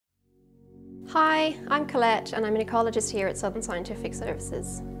Hi, I'm Colette and I'm an ecologist here at Southern Scientific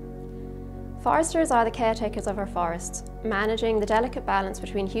Services. Foresters are the caretakers of our forests, managing the delicate balance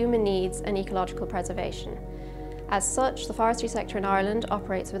between human needs and ecological preservation. As such, the forestry sector in Ireland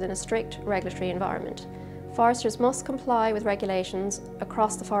operates within a strict regulatory environment. Foresters must comply with regulations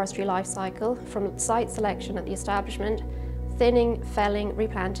across the forestry life cycle, from site selection at the establishment, thinning, felling,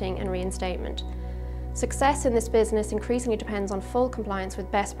 replanting and reinstatement. Success in this business increasingly depends on full compliance with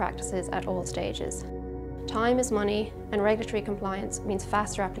best practices at all stages. Time is money, and regulatory compliance means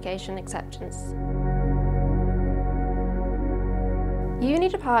faster application acceptance. You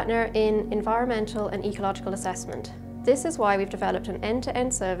need a partner in environmental and ecological assessment. This is why we've developed an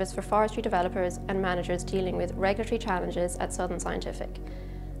end-to-end service for forestry developers and managers dealing with regulatory challenges at Southern Scientific.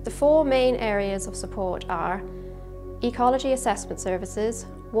 The four main areas of support are ecology assessment services,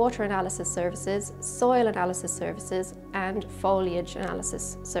 water analysis services, soil analysis services, and foliage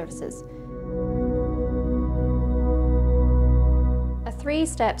analysis services. A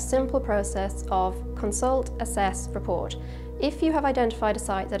three-step simple process of consult, assess, report. If you have identified a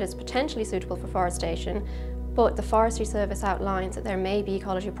site that is potentially suitable for forestation, but the Forestry Service outlines that there may be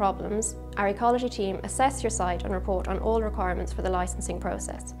ecology problems, our ecology team assess your site and report on all requirements for the licensing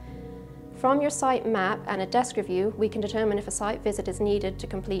process. From your site map and a desk review, we can determine if a site visit is needed to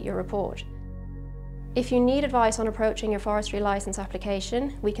complete your report. If you need advice on approaching your forestry licence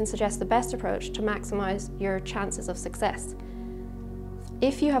application, we can suggest the best approach to maximise your chances of success.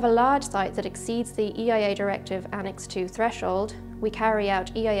 If you have a large site that exceeds the EIA Directive Annex 2 threshold, we carry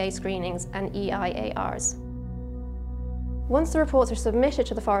out EIA screenings and EIARs. Once the reports are submitted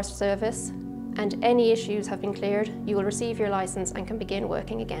to the Forest Service and any issues have been cleared, you will receive your licence and can begin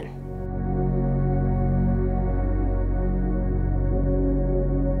working again.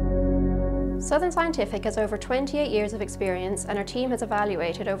 Southern Scientific has over 28 years of experience, and our team has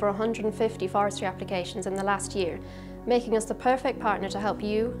evaluated over 150 forestry applications in the last year, making us the perfect partner to help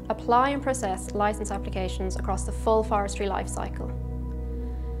you apply and process licence applications across the full forestry life cycle.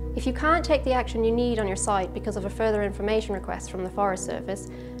 If you can't take the action you need on your site because of a further information request from the Forest Service,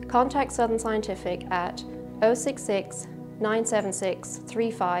 contact Southern Scientific at 066 976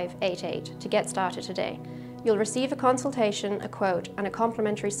 3588 to get started today. You'll receive a consultation, a quote and a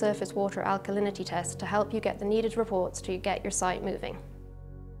complimentary surface water alkalinity test to help you get the needed reports to get your site moving.